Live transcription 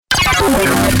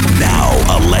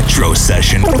Electro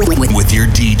session with your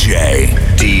DJ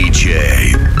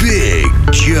Big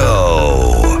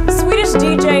Joe. Swedish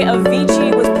DJ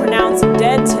Avicii was pronounced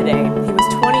dead today. He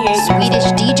was 28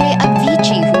 Swedish DJ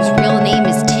Avicii, whose real name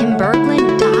is Tim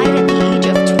Berglund, died at the age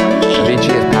of 28.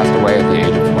 Avicii has passed away at the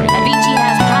age of 28. Avicii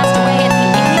has passed away at the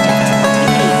age of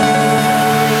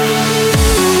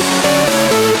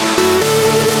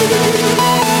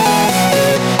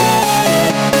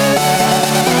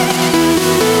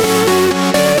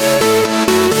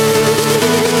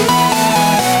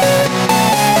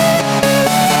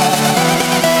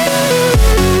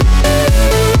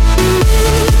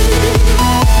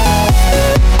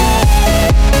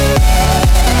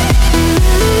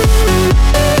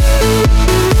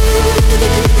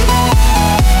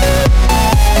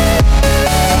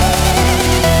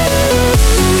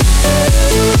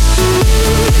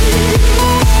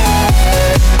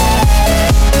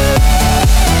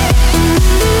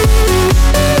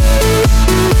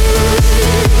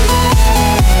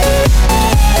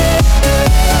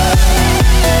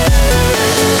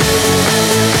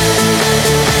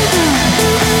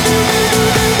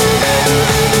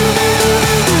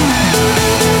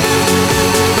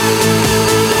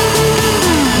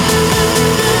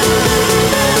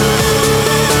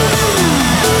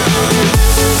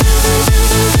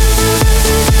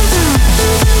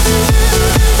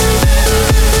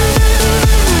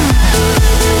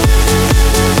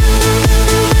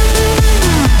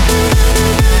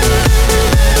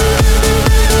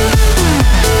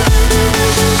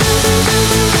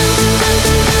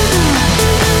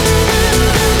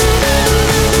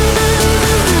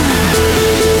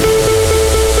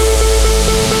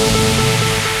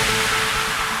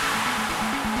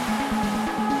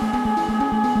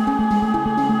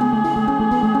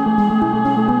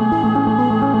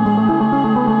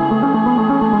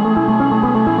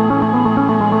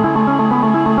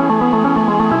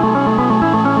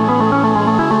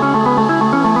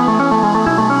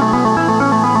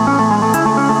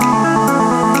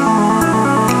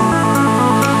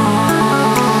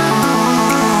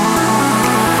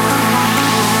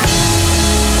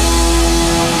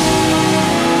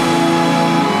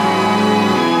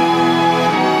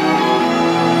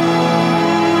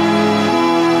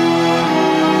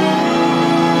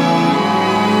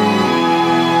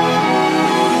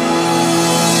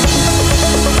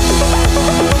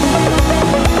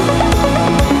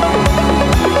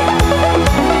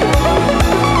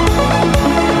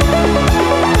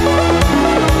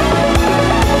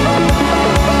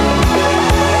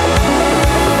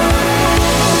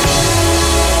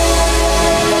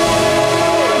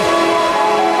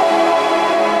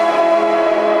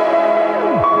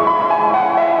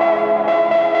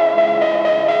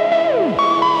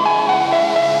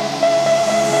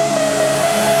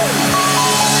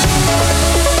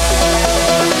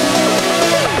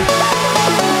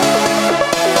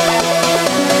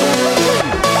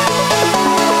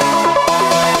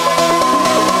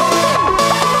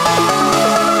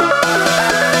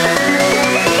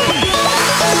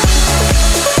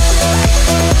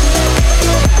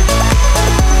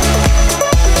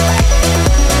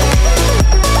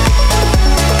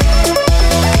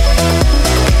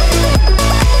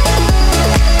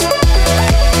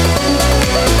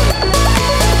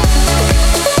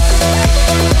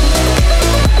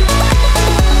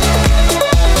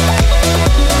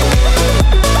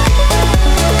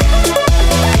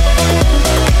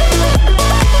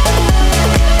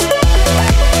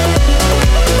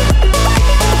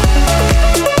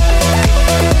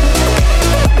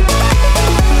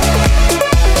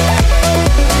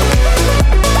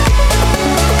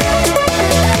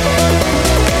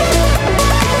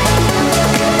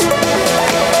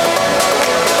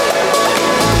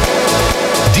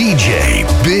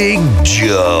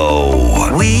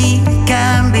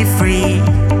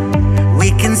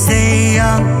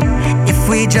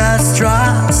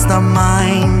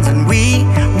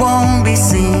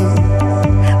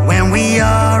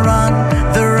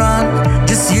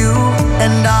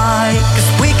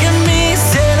 'Cause we can be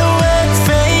silhouettes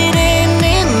fading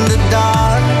in the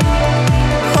dark.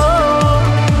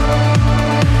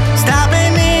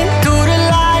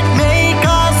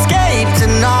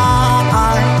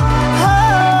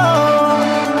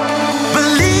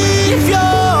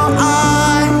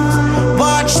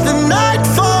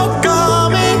 Nightfall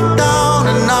coming down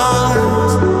on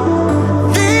us.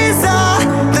 These are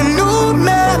the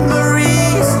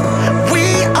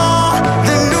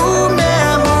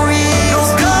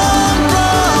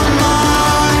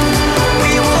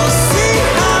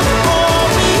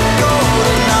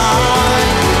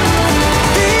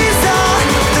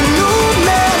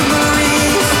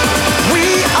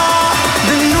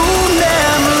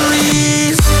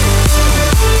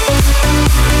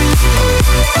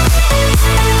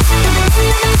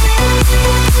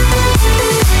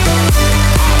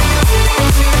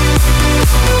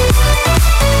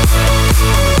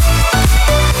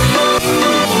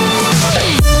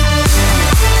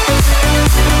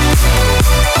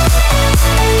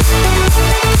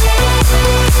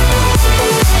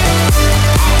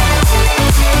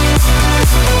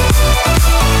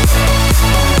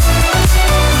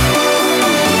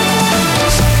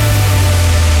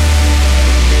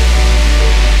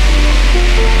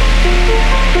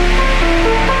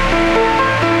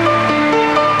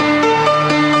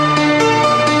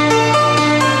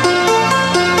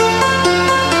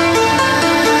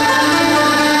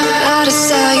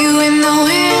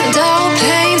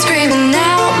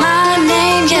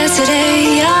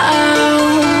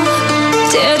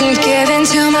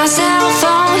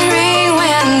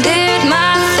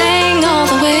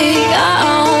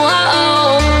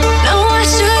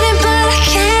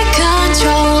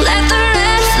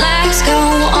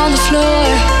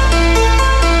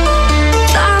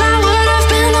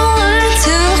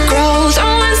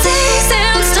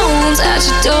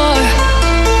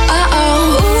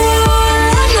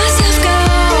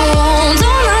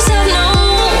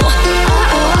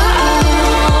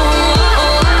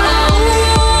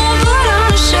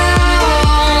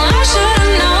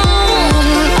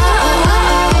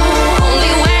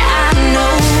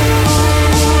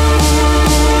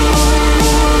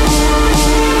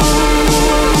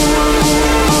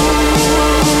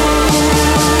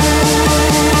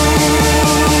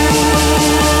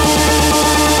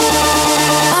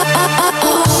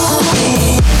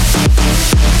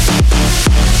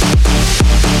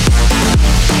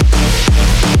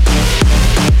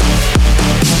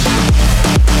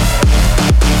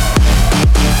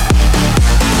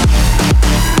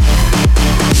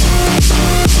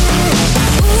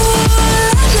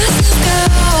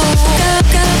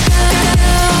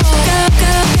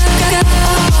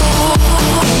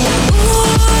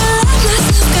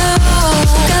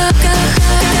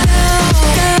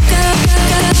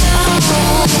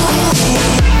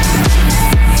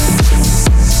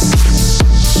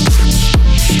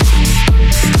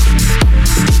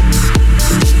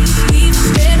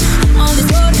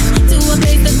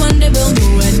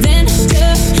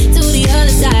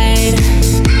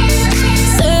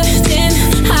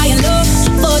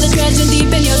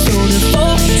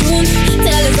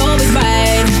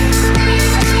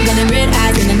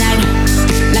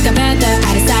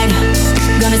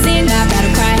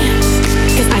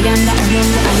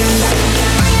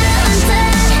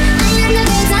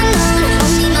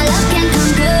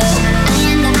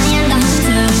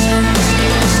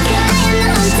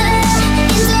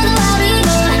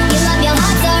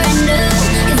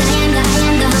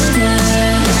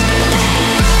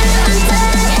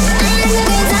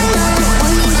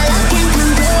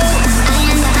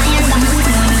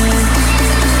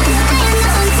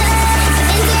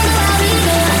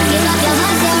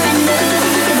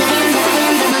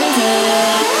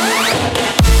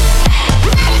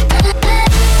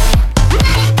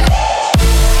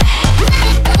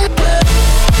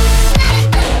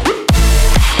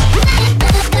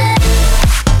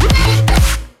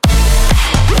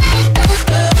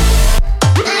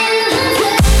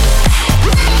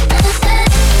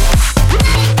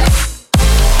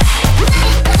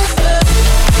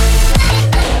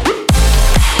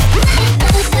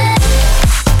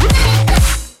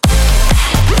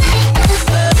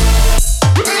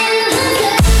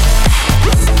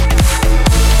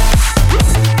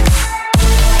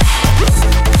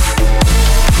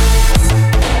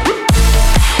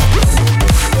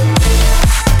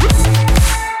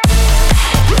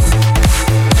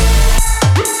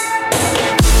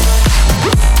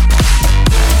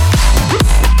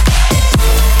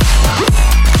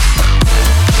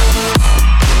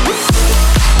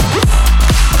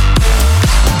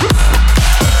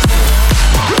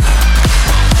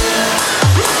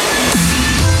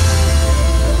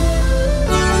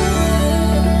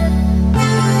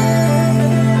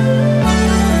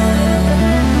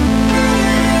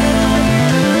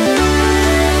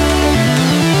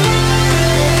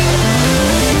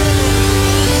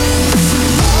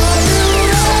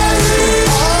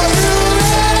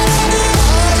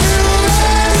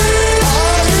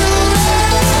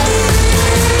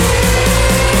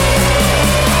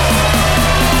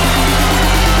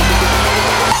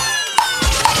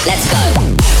Let's go.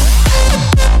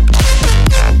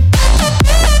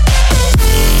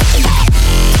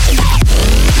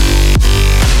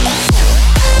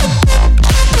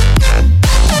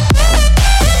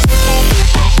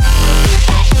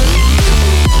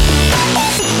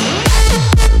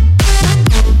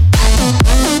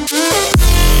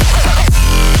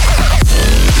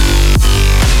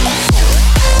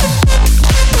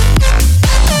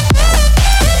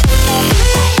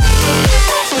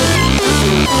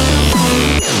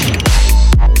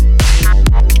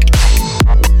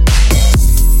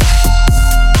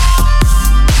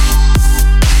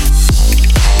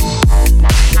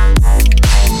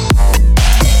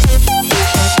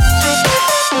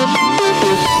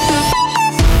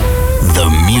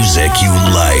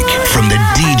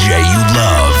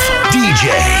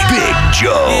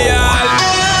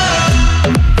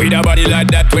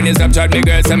 Snapchat, me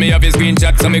girl send me off your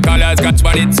screenshot. So me call her scotch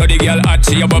bonnet. So the girl hot,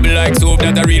 she a bubble like soup.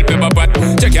 That a real pepper pot.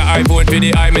 Check your iPhone for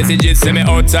the iMessages. Send me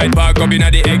outside park up inna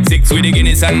the X6 with the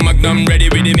Guinness and Magnum ready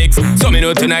with the mix. So me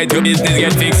know tonight your business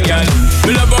get fixed, girl.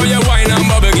 Me love how you wine and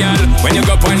bubble, girl. When you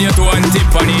go on your toe and tip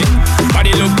on it.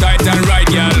 Body look tight and right,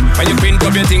 girl. When you print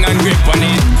up your thing and grip on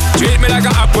it. Treat me like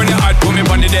a app when you hot. Put me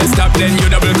on the desktop, then you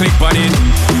double click on it.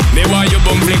 Me want you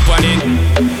bum flick on it.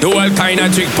 Do all kind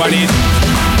of trick on it.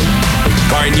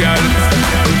 Wine girl,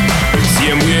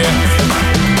 same way.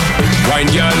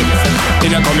 Wine girl,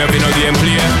 inna come up in no game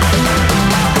play.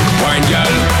 Wine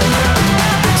girl,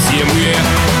 same way.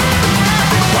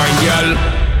 Wine girl,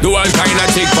 do all kind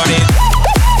of trick on it.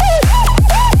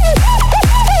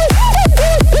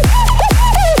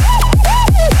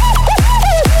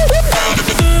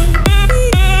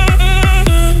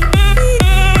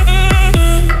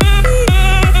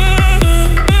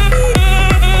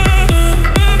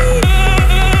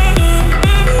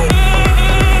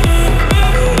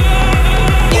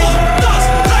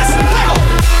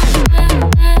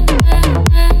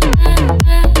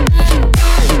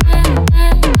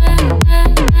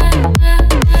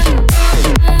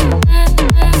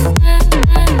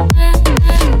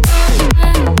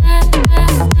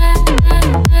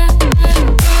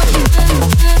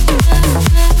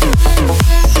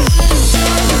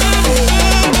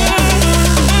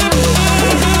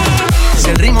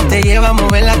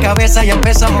 Ya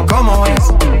empezamos como es.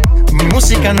 Mi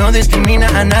música no discrimina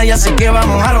a nadie, así que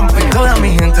vamos a romper. Toda mi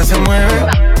gente se mueve.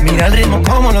 Mira el ritmo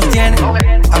como los tiene.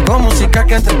 Hago música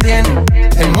que entretiene.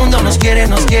 El mundo nos quiere,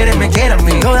 me quiere a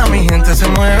mí. Toda mi gente se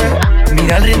mueve.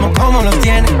 Mira el ritmo como los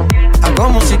tiene. Hago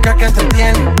música que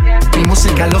entretiene. Mi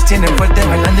música los tiene fuerte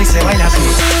bailando y se baila así.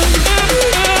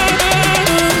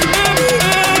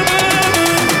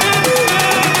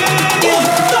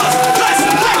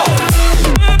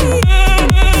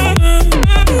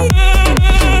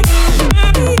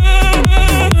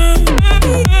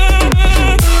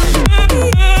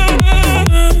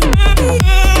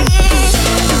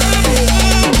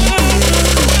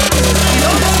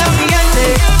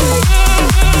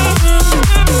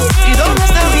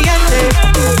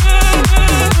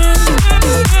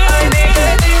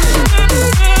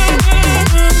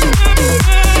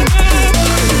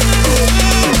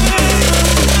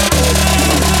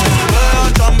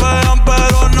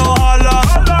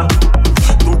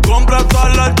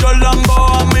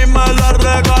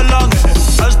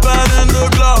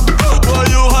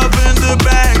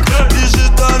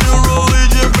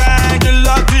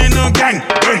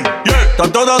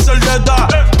 Trato de hacer dieta,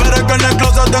 pero es que en el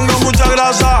closet tengo mucha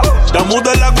grasa. Ya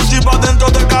mudé la Gucci pa'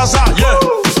 dentro de casa,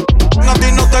 yeah. A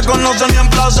ti no te conocen ni en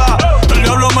plaza. El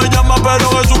diablo me llama, pero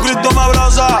Jesucristo me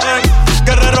abraza.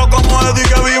 Guerrero como Eddie,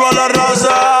 que viva la raza,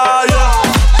 yeah.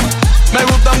 Me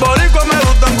gustan boricuas, me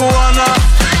gustan cubanas.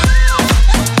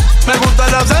 Me gusta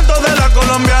el acento de la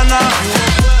colombiana.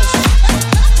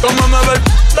 Como me ve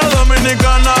la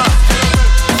dominicana.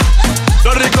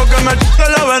 Lo rico que me de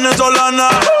la venezolana.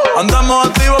 Andamos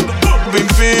activos, pim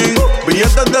pim.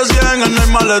 Billetes de 100 en el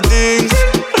maletín.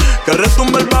 Que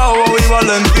retumbe el bajo y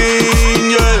Valentín,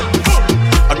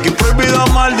 yeah. Aquí prohibido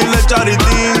amar, dile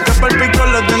charitín. Que per pico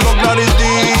le tengo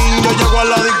claritín. Yo llego a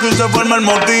la disco y se forma el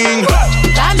motín.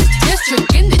 Diamond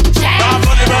District in the jam.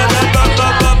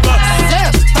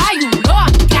 Certify, you know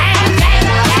I'm gang, gang,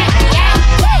 gang,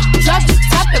 gang. Drop the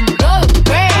top and blow the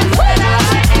brand.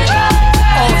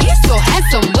 Oh, he's so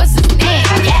handsome, what's his name?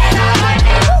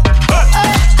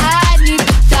 I need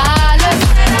the dollar.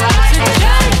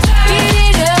 Beat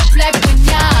it up like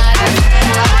piñata.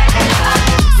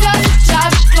 Tell the job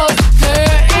to close the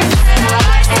curtains.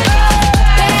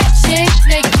 Bad chicks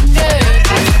make you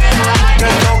nervous. Que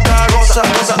toca, goza,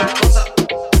 goza.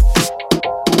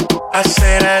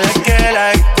 Hacer el que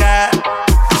like that.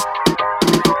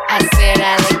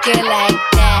 like it like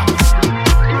that.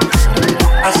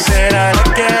 I said I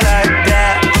like it like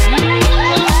that.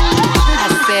 I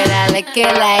said I like it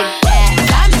like that.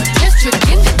 I'm a district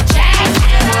in the chain.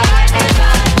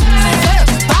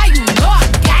 Certified, you know I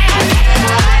got it.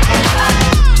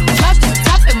 Drop the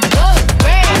top and blow the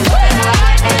brand.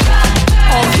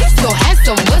 Oh, he's so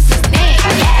handsome, what's his name?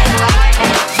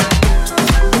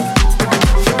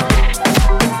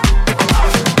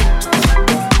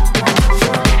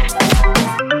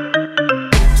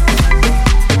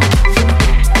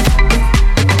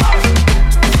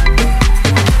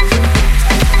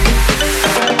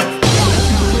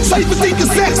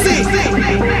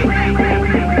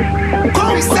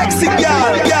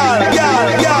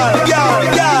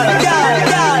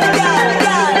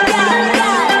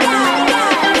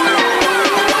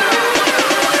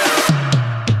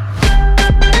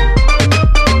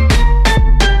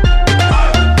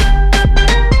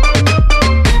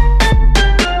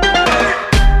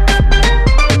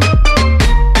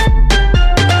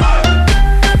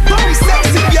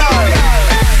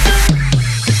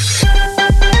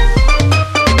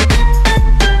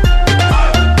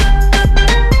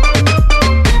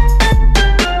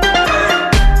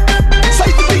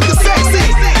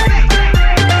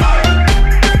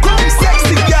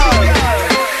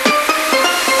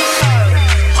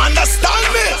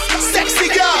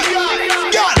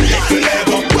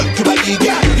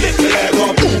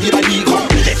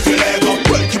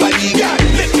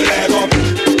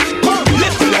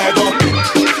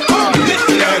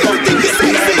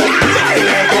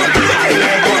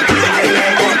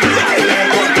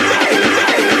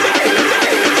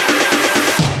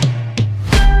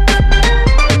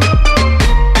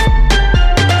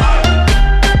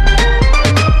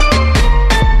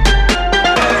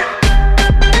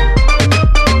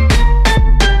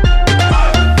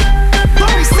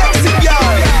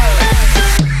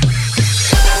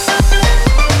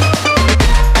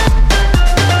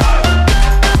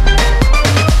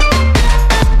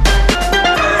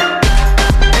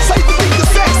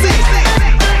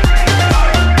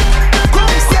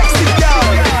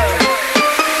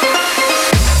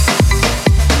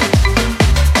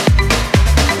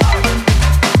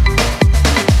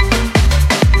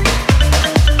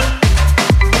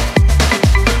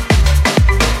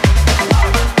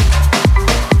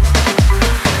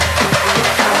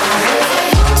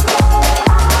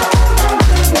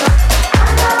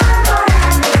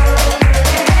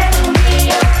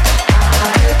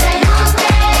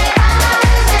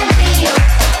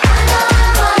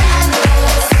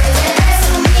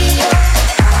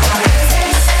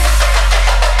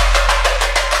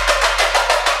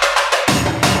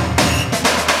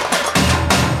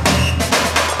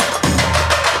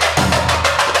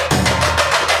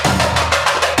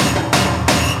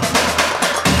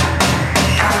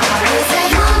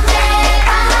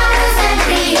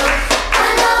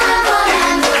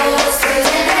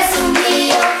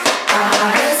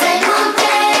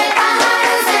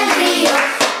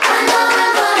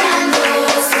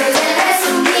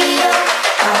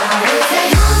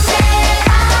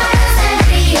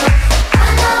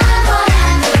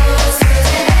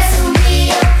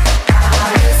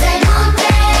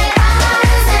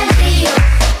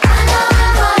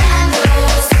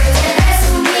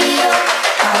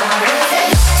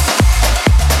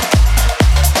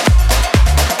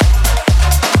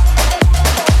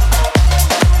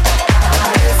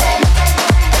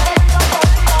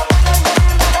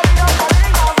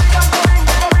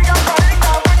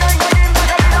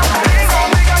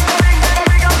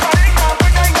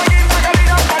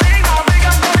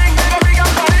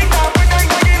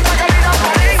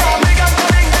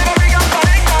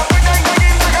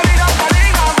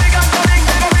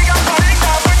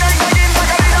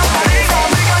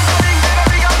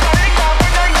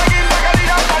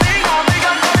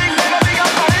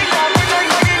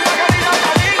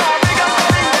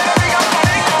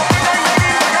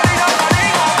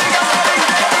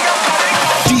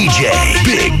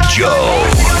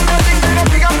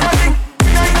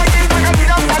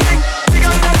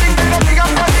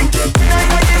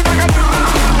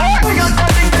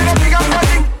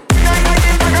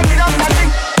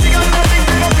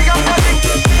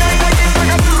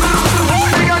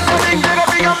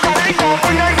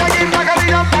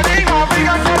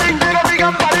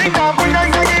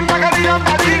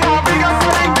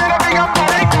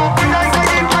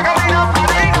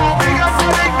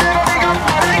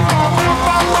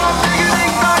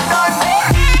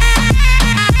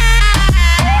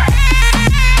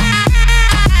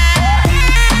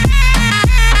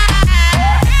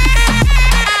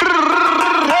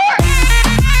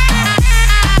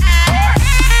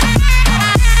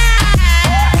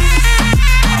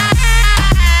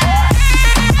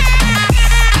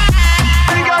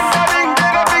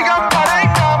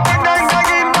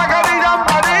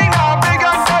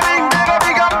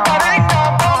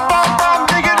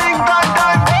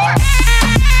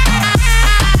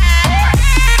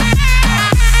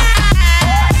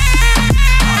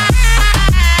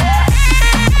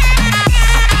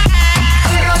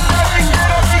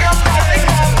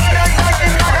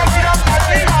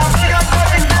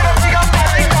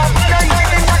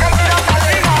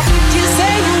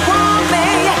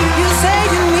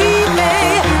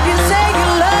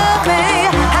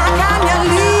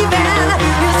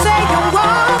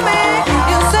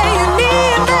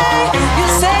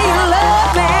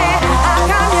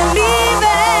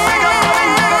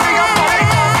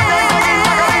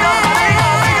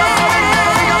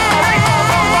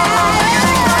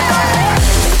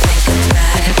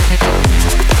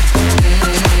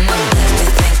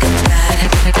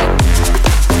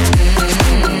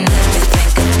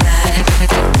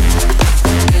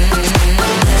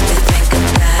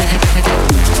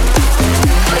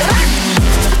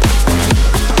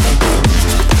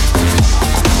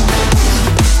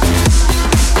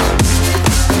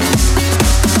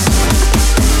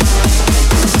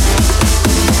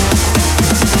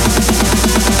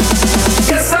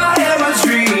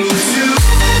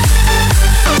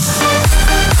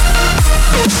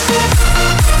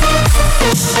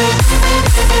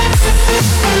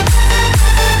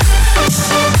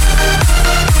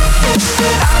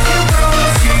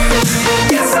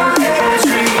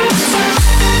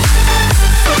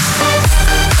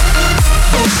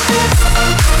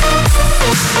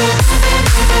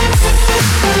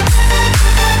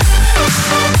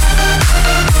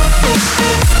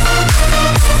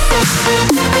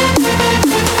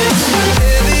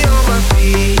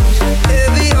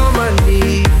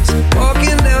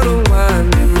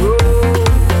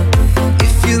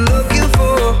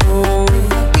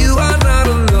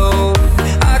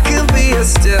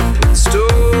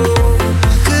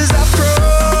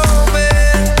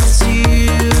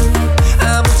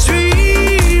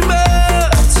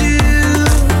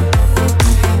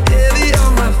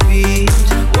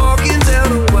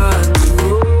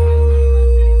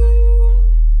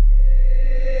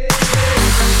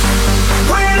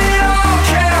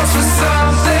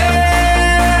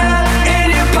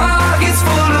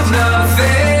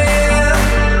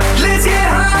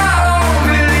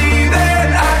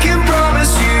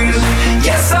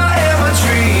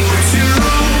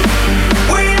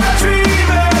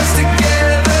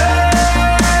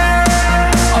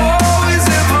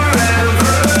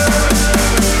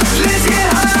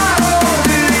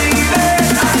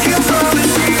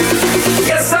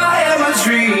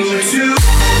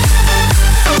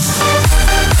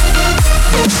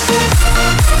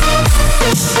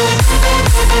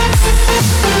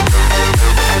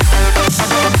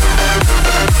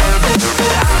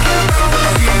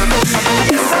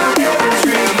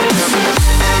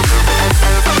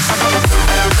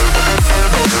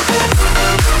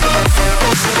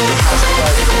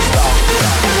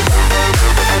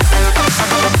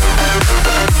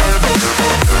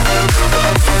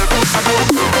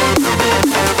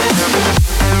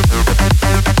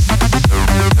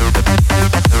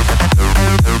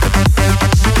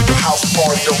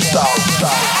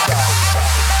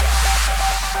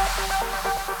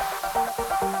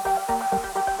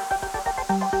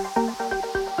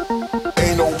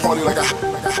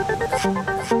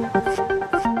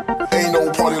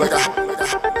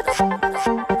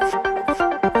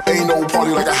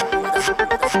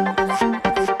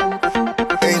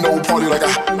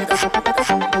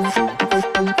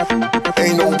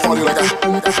 party like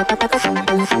a.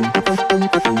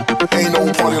 Ain't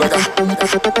no party like a.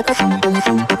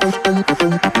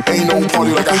 Ain't no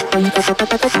party like a.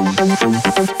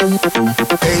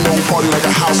 Ain't no party like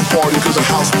a house party, 'cause a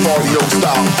house party don't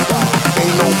stop.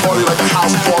 Ain't no party like a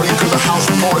house party, 'cause a house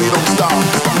party don't stop.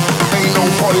 Ain't no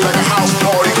party like a house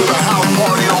party, 'cause a house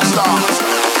party don't stop.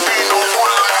 Ain't no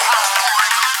party like a house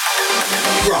party.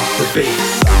 Drop the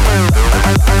bass.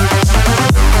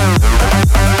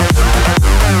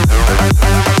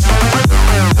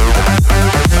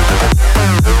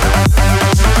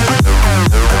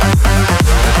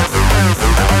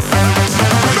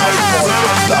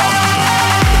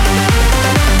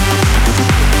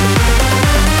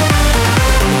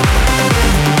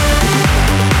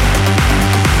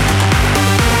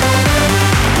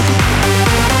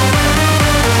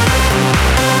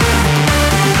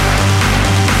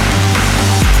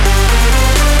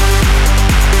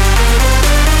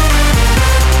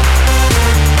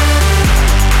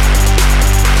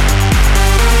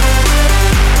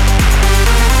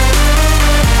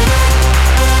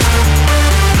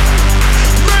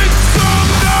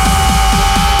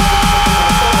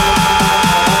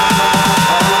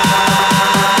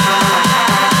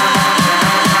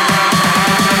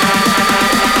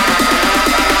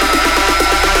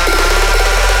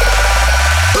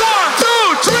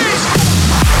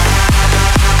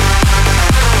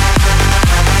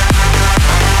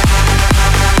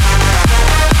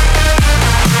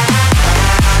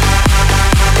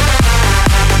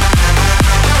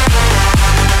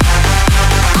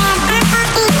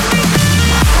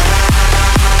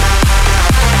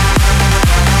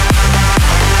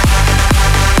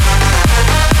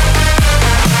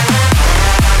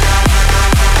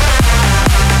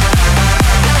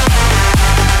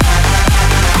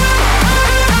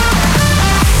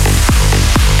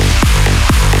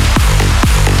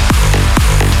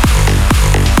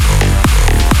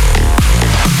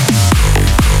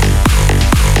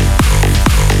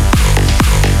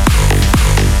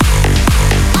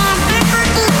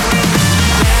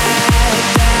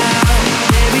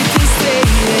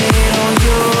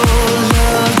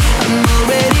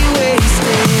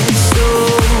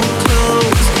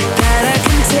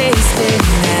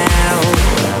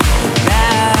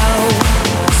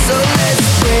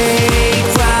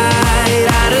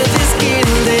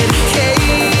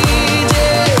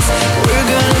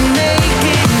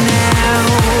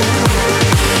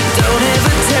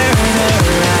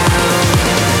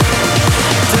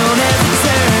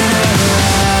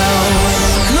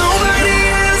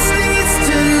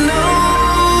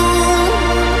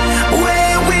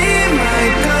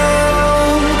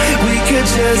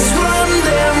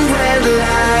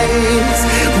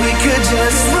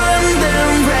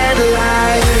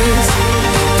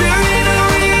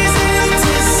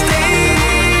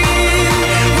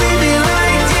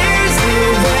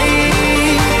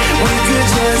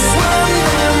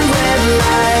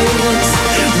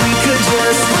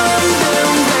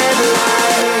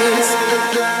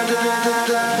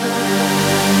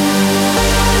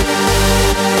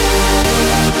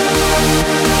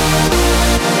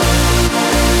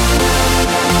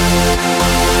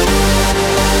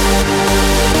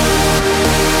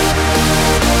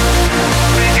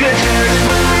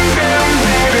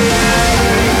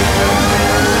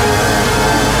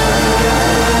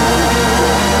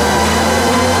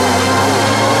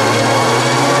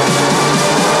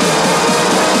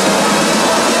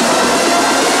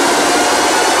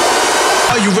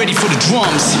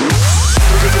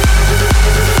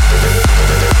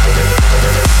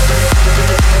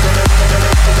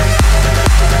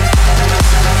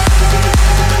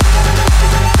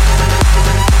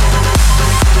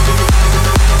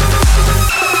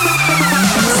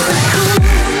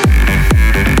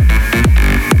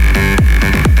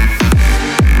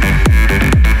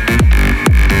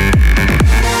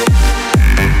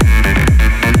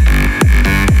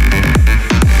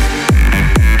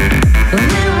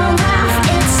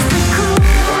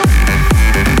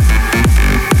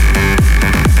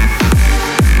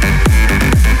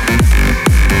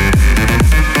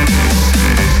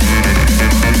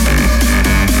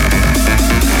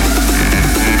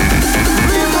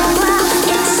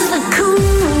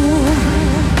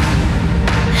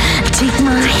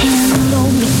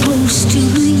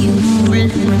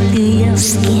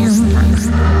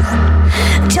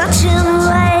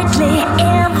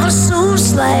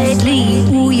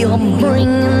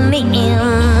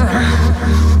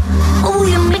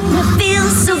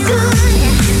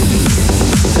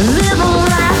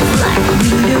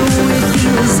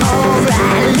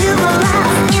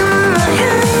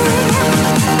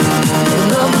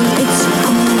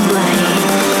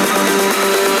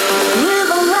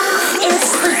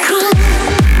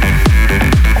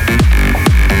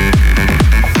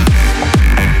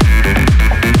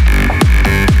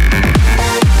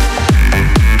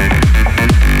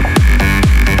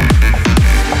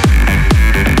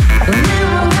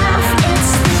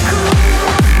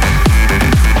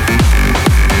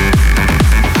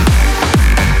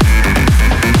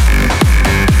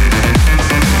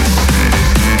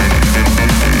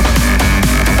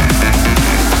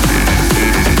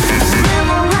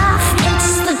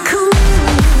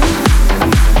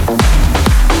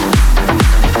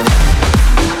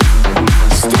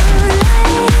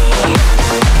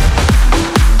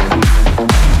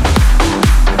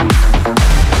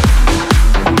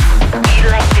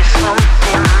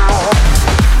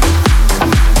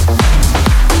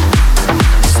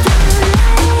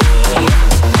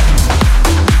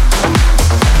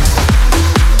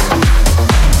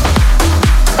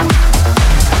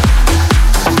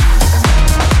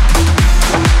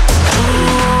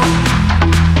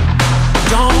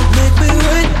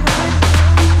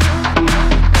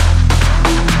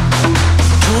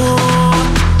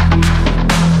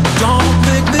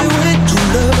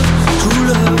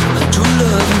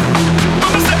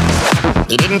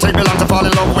 It didn't take me long to fall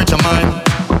in love with your mind.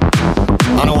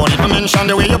 And I won't even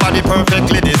mention the way your body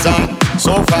perfectly designed.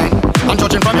 So fine, I'm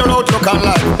judging from your outlook on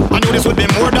life. I knew this would be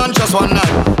more than just one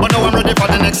night, but now I'm ready for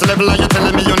the next level and you're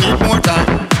telling me you need more time.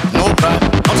 No crime,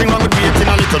 nothing wrong with waiting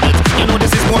a little bit. You know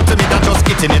this is more to me than just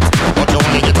getting it. But you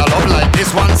only get a love like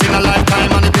this once in a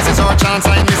lifetime, and if this is our chance,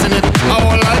 I ain't missing it. My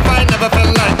whole life I never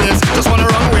felt like this. Just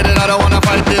wanna run with it, I don't wanna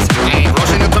fight this. I ain't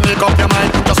rushing it to make up your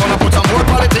mind. Just wanna put some more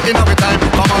quality in every time.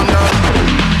 Come on, girl.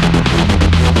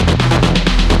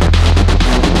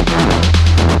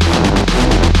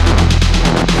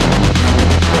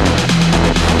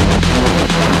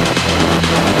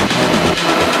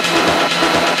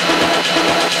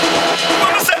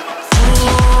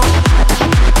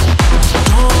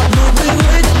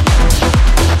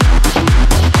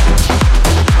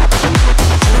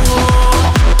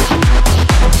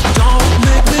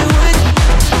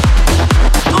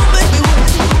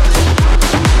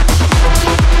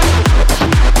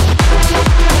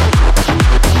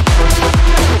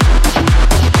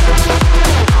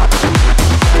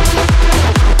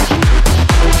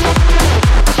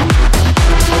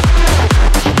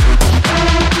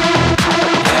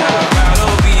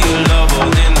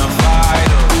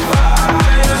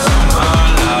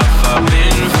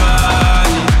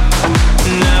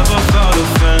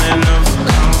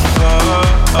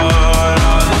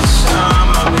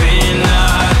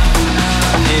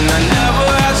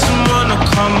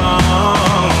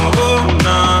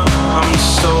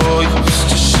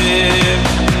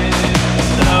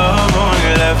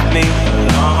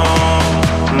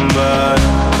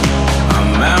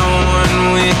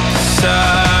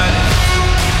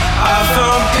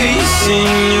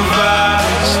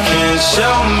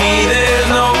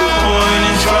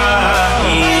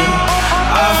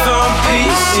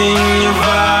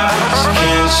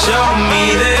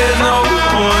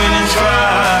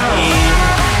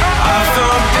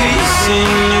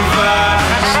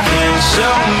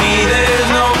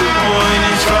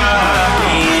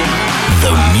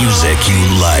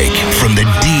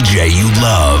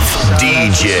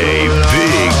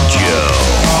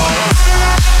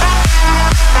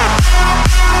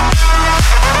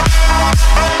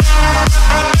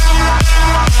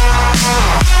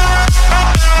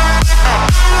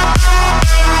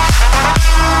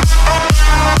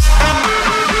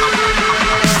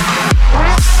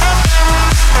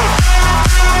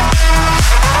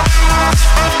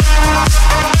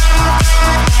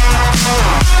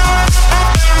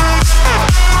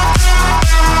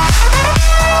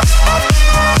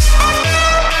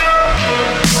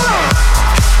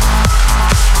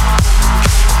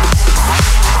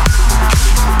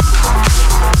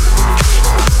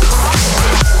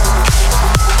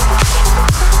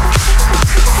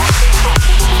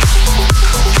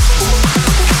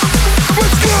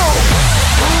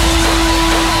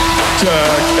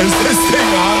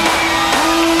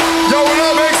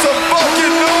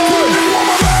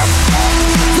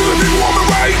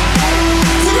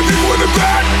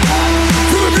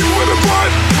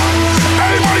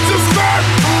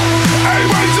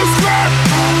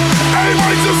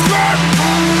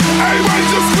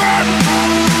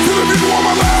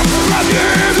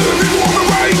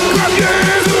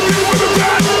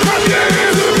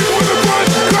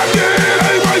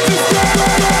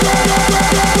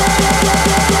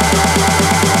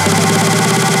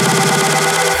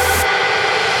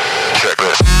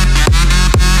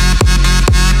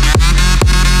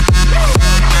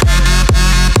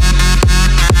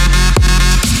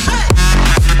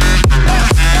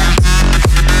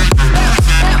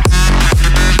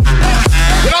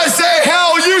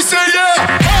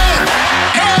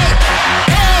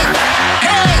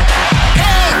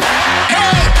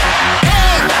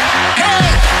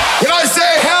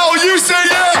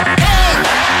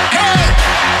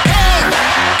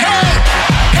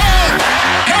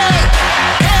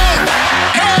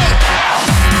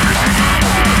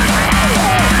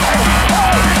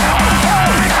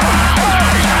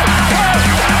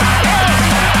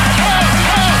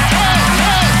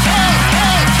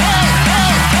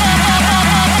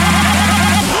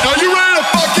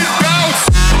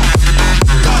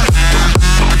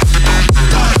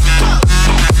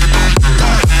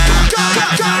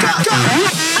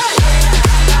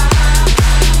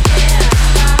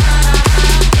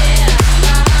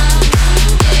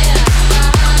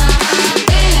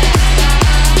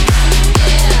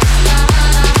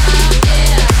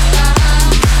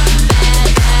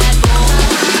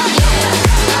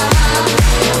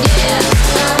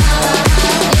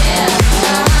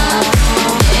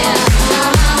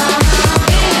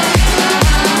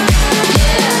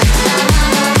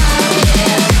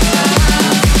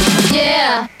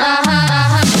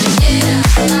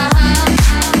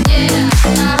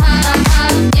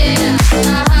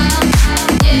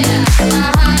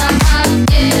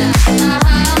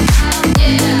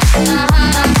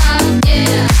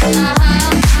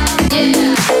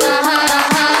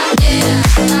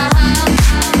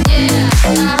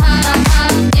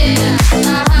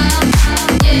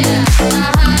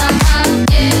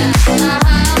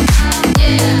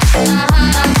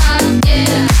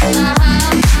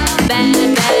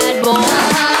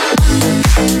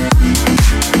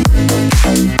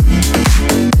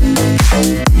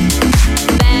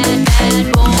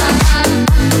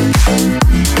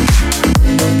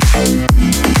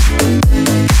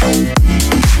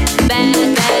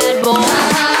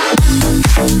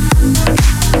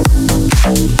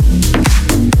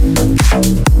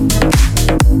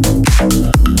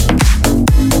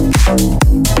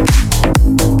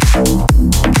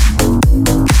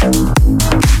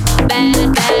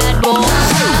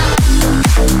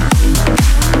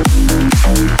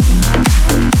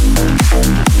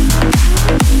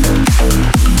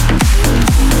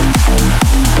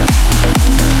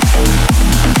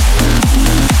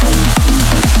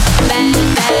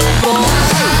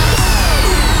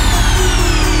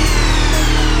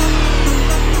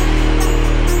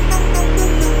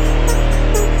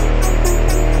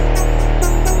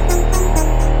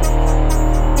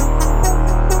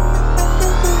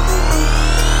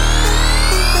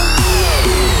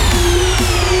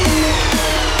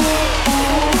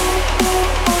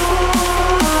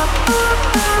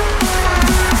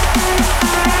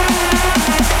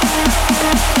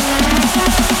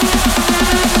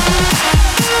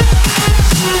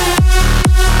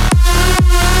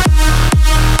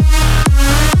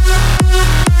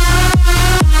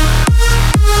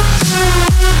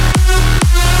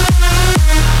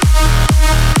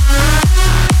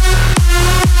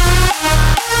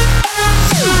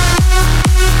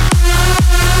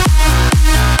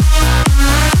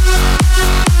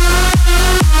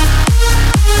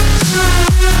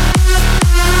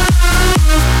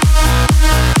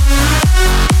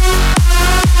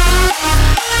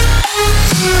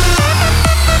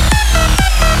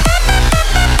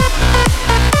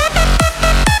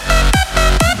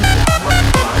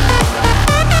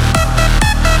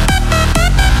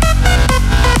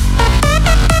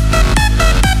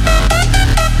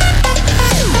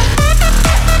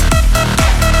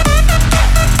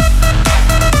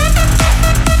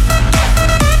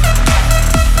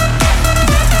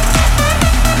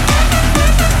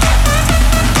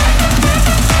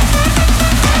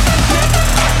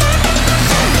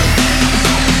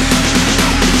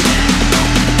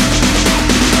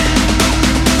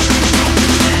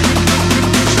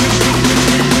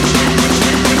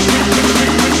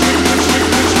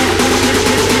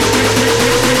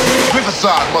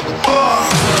 Riverside,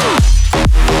 motherfucker.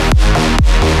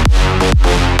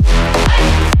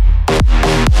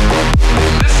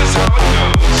 This is how it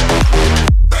goes.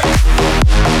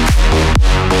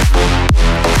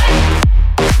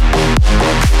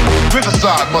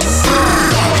 Riverside, motherfucker.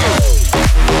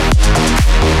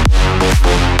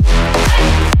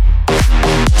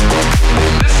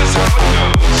 This is how it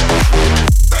goes.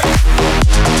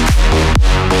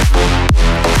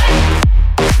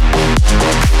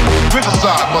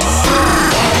 Riverside, motherfucker.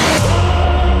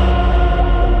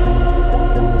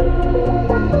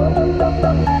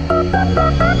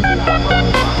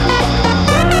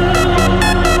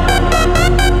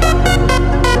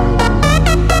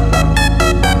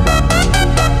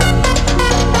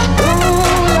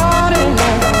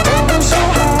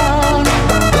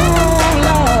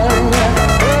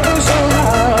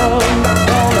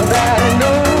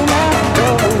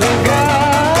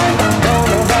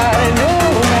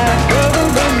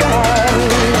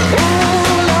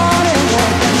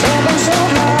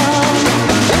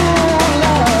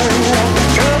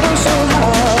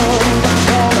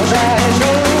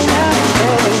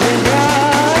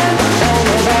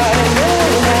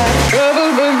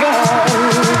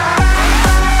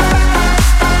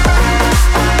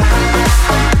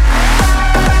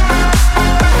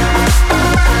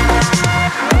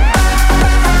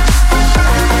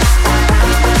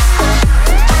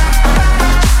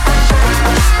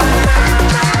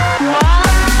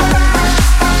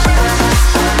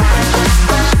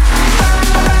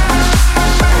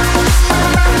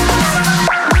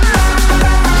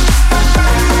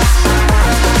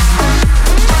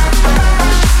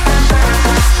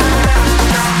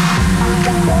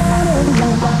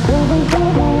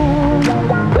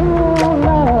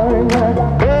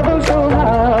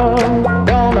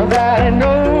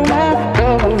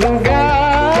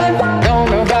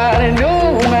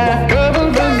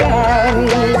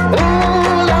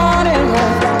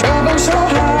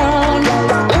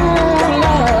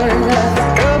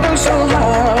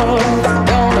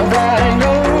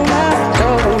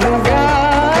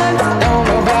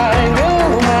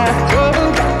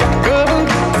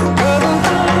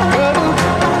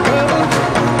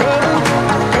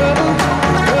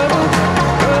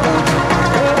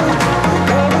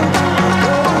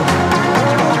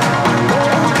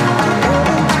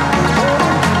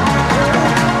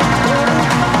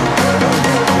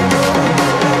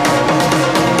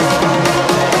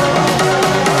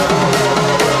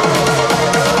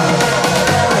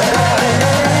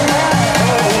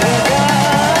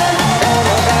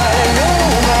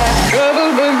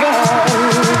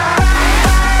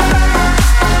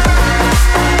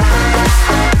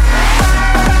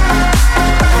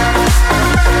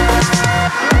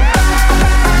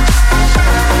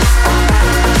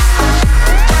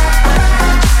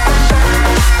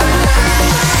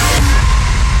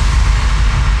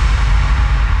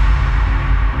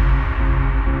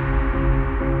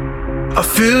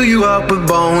 Fill you up with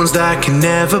bones that can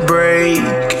never break.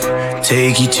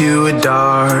 Take you to a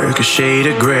darker shade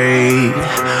of gray.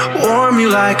 Warm you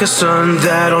like a sun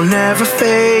that'll never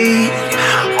fade.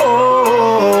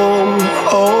 Oh,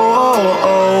 oh, oh,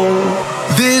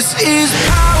 oh. This is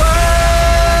power.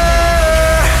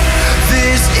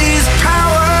 This is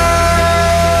power.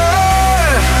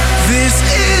 This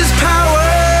is power.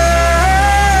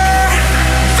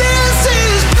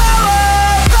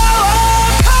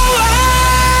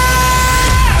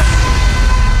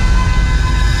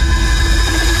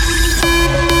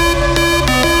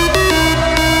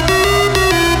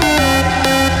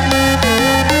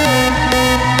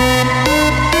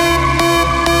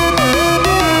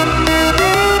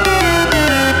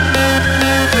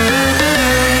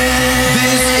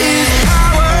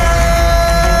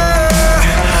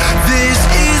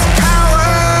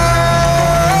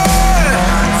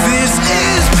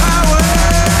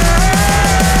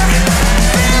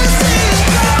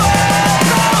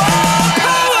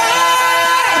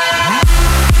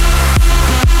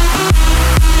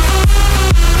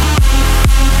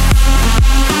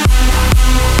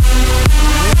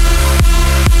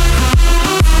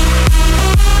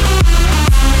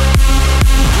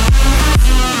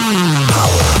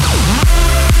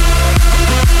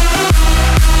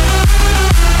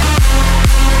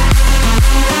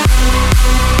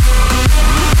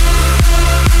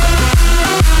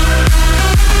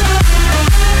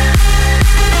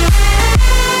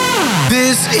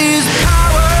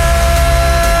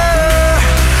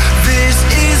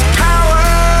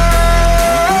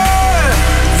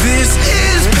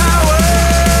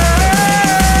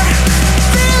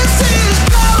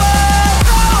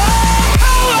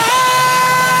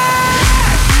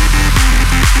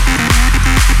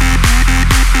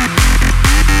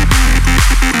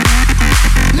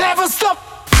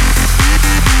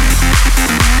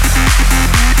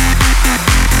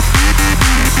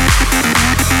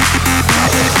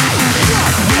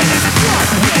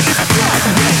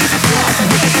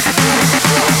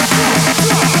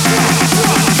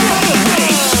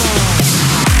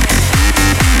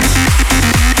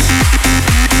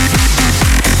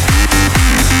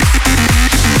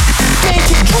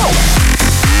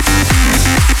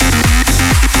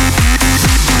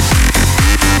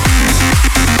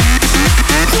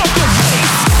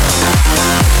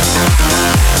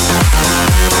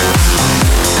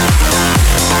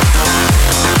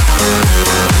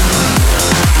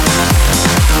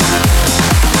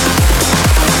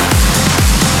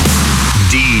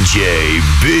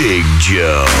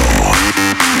 Joe.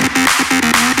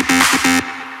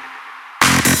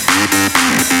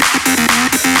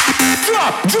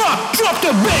 Drop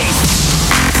the bass.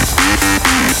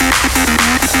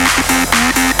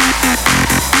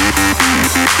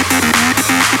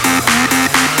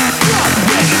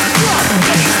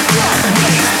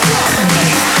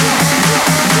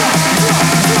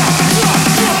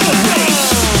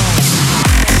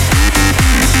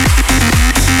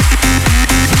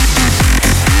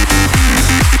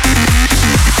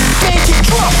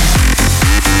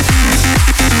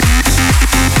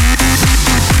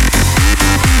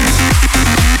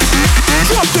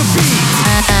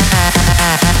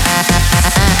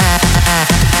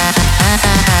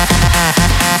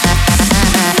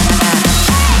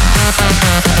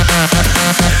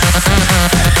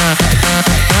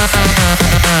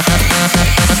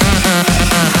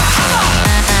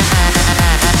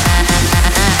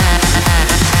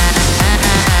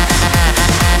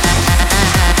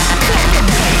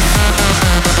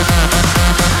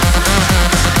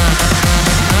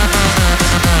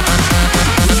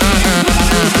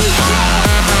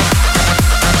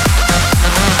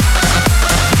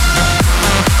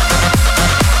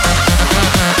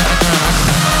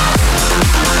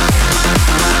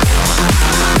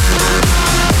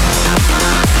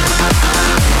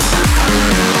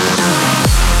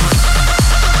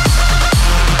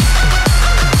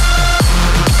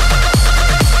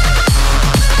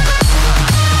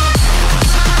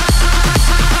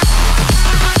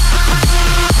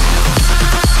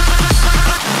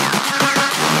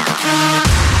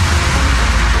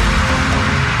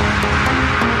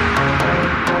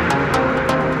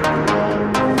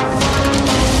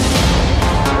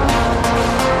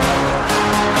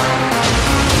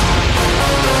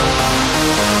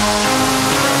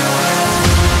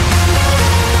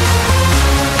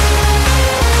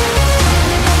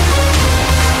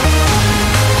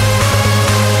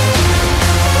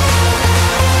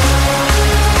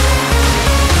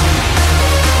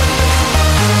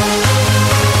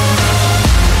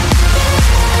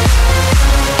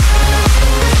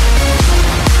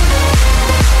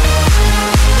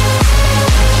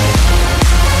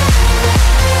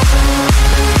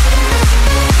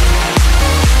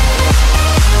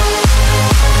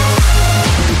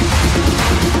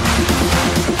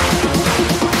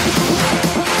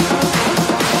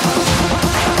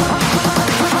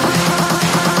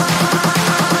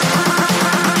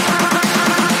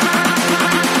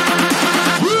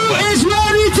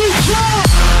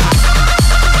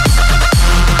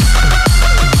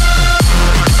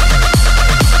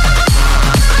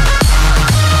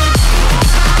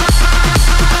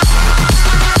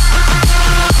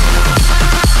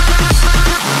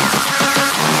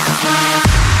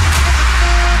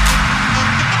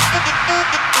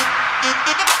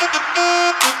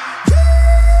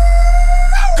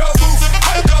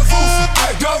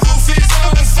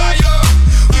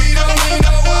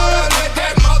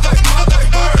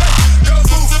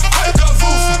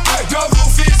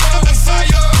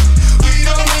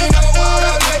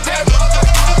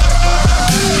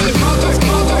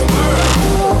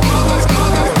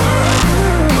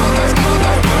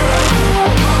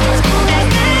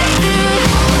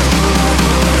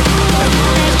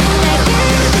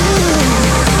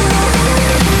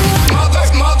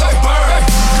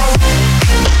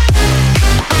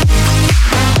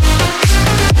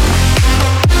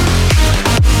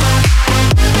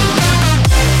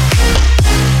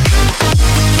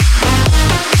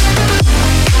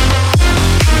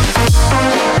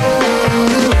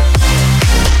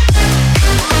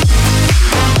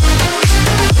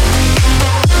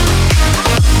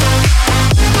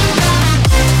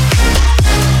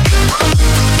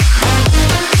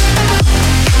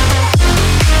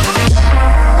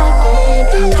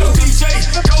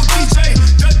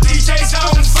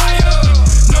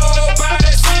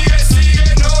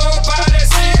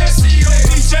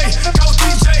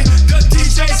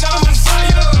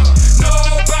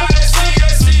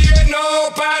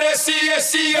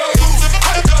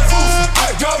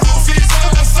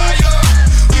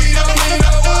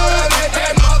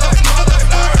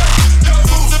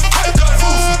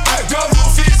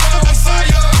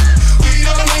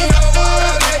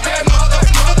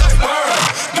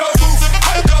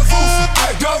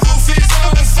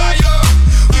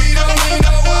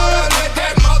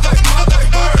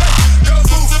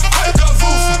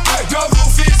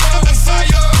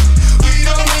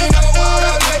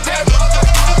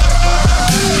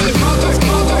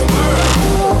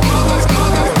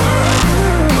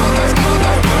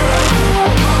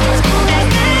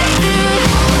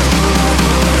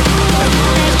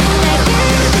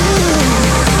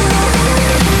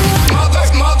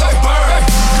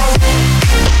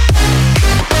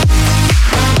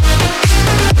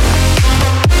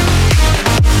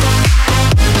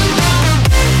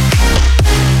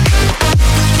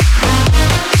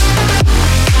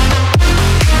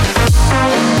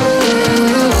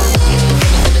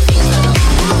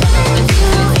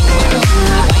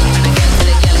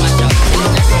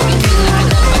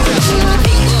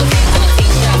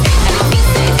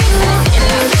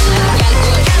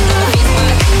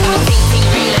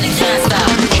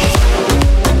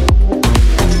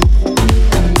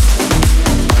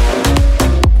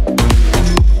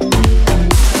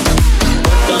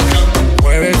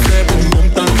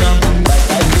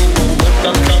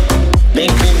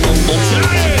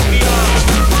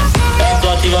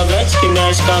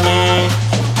 praticamente.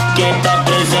 Quem tá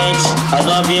presente, as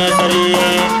novinhas ali,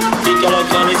 hein? Fica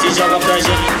loucando e se joga pra gente.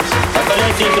 Vai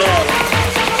fazer assim, droga.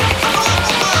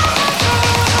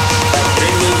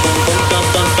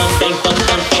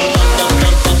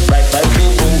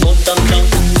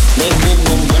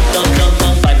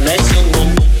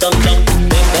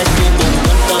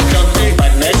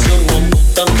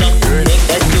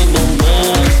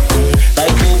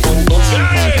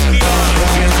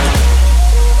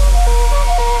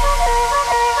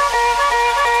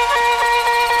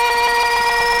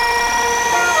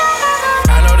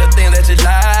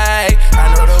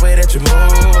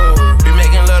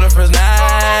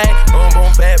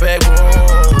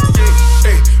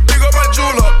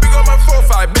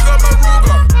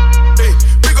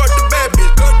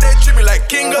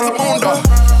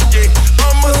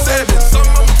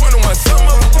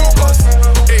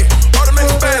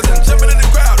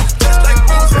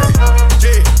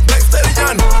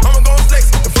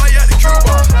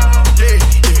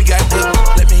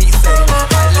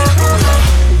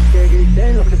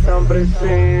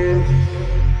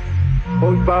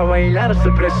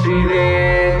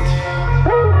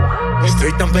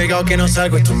 Estoy tan pegado que no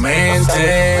salgo en tu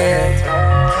mente.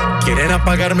 Quieren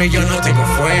apagarme y yo no tengo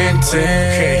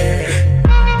fuente.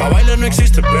 Pa' bailar no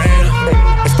existe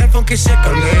pena. Este funky se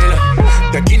candela.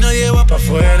 De aquí nadie va pa'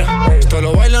 afuera. Esto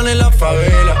lo bailan en la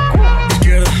favela.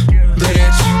 Izquierda,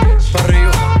 derecha, pa'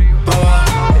 arriba, pa' abajo.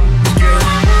 Izquierda,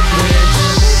 derecha,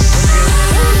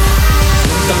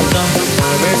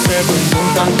 muévese, pum pum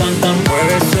tam tam tam.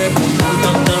 Muévese, pum pum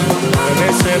tam tam.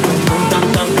 Muévese, pum pum tam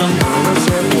tam tam.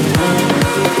 Muévese, pum pum.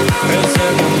 Muévese,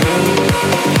 pum pum.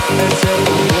 Muévese,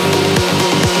 pum pum.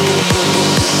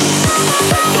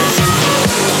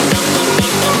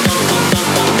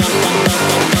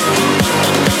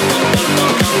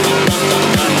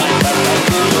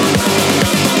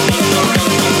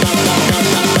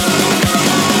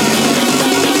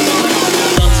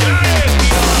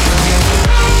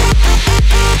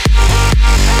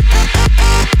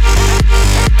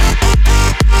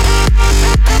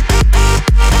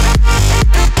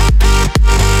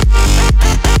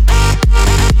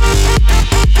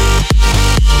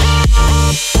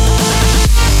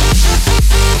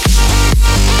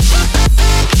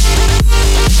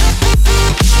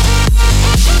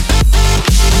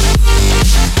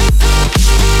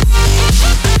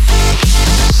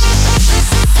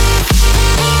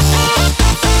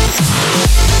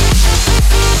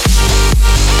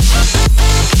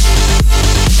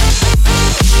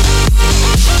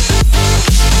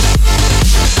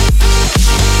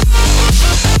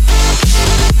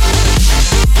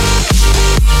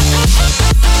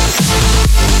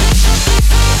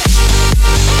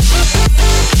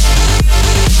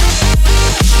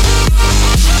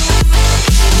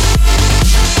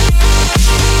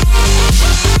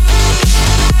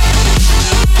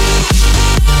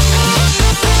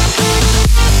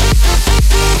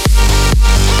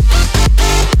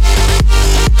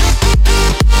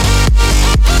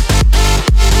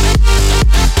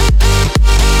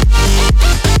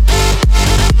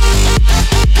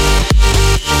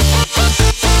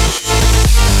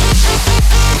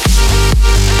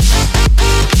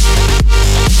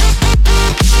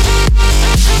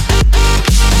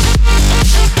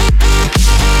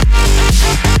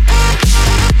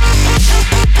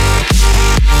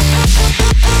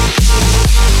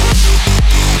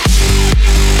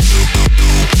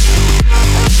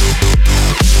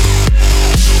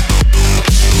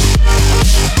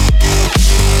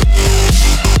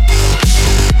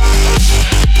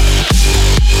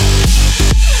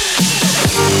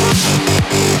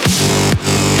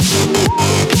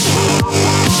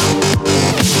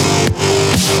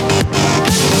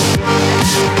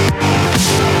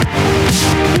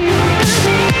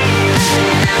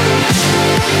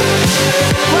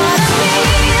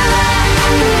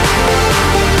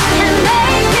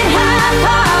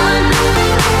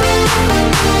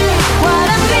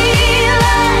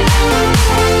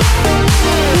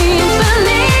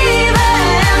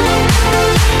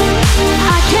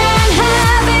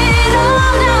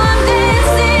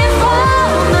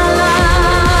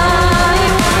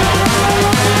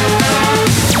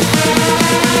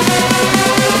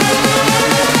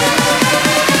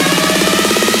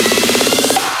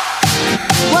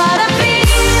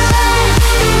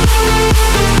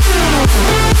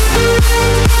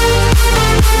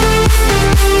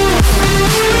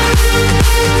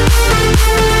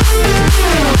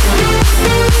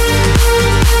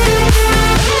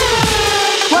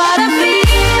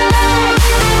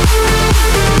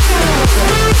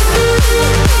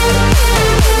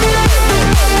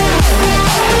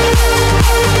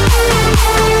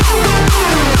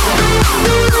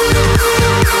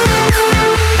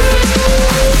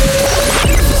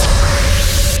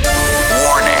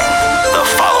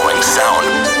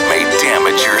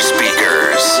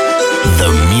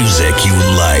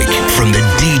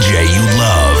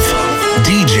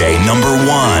 Number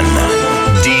 1,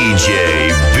 DJ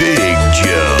Big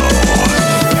Joe.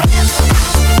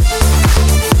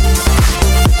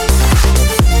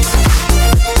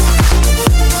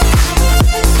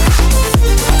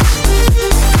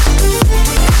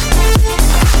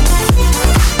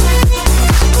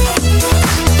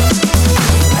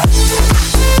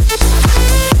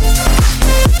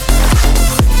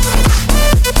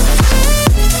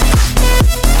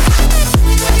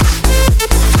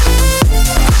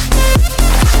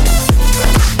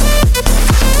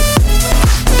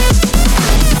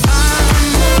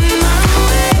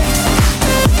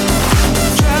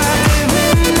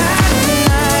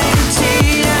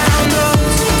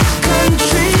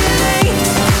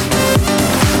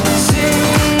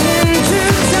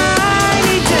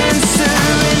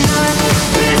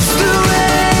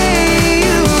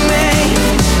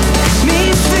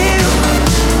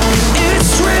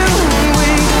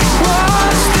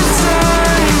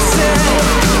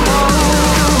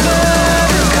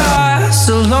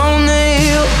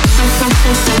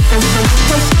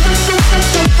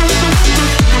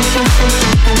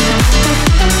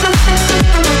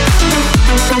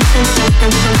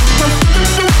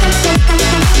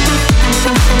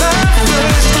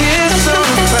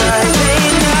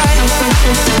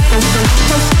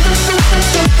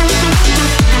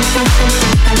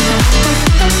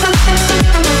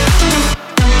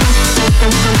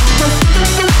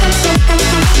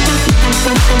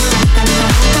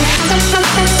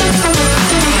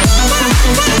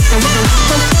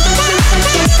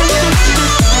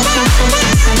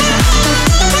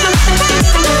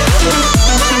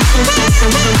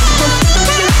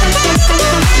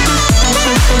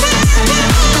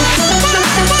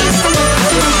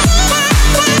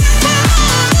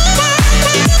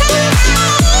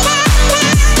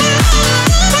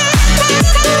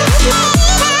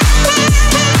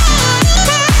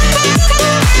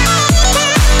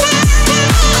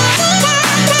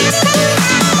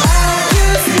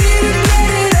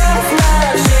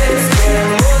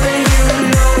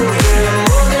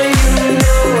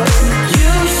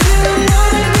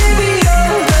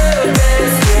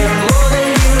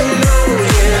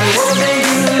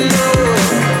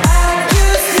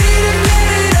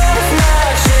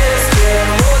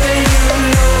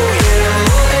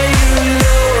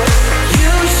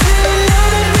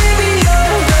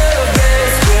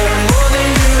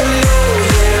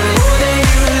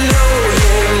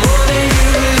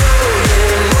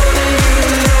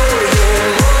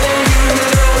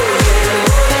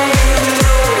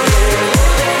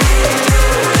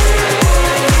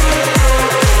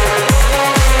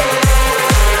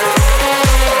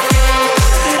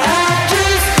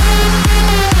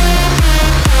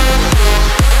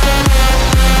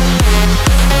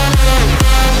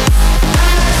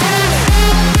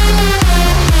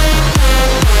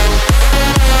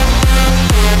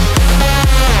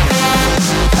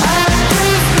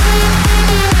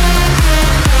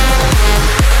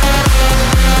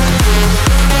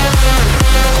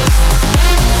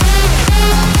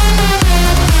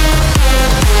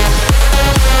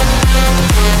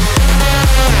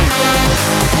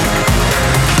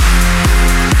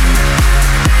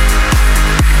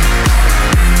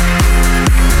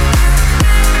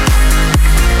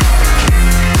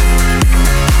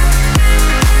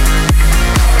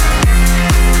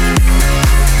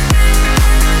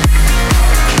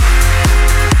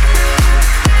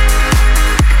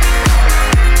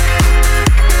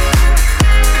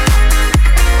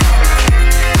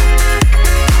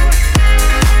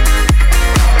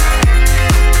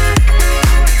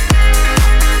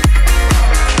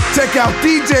 Check out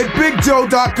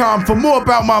DJBigJoe.com for more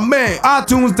about my man.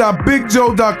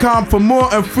 iTunes.BigJoe.com for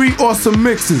more and free awesome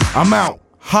mixes. I'm out.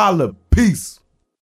 Holla. Peace.